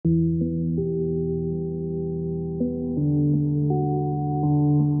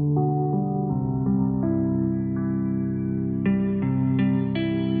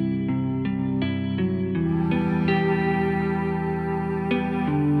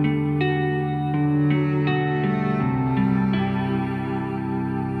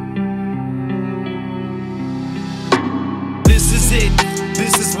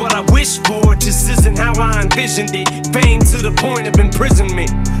what I wish for, just isn't how I envisioned it. Fame to the point of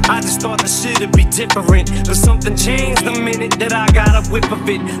imprisonment. I just thought the shit'd be different, but something changed the minute that I got a whiff of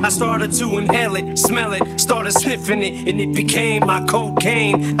it. I started to inhale it, smell it, started sniffing it, and it became my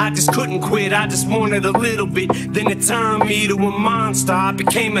cocaine. I just couldn't quit, I just wanted a little bit. Then it turned me to a monster, I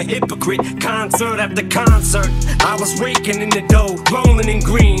became a hypocrite. Concert after concert, I was raking in the dough, rolling in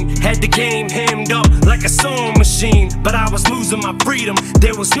green. Had the game hemmed up like a sewing machine, but I was losing my freedom.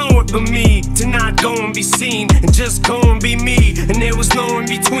 There was nowhere for me to not go and be seen, and just go and be me, and there was no in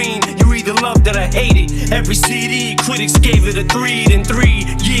between. You either loved it or hated. Every CD, critics gave it a 3. Then 3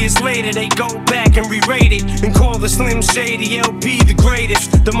 years later, they go back and re-rate it, and call the Slim Shady LP the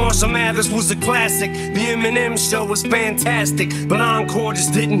greatest. The Marshall Mathers was a classic, the Eminem show was fantastic, but Encore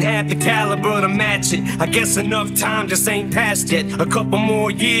just didn't have the caliber to match it. I guess enough time just ain't passed yet. A couple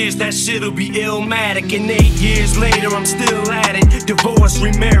more years, that shit'll be illmatic, and 8 years later, I'm still at it. Divorced,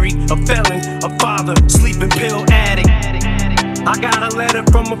 remarried, a felon, a father, sleeping pill addict. I got a letter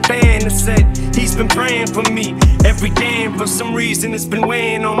from a fan that said he's been praying for me every day, and for some reason it's been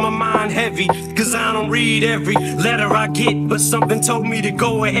weighing on my mind heavy, cause I don't read every letter I get, but something told me to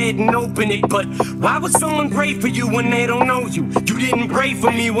go ahead and open it. But why would someone pray for you when they don't know you? You didn't pray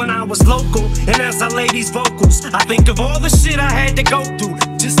for me when I was local, and as I lay these vocals, I think of all the shit I had to go through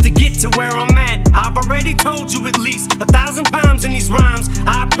just to get to where I'm at. I've already told you at least 1,000 times in these rhymes,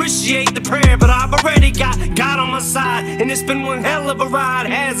 I appreciate the prayer, but I've already got God on my side, and it's been one hell of a ride,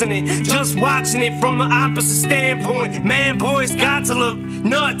 hasn't it? Just watching it from the opposite standpoint, man, boys got to look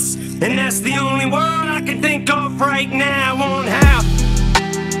nuts, and that's the only word I can think of right now.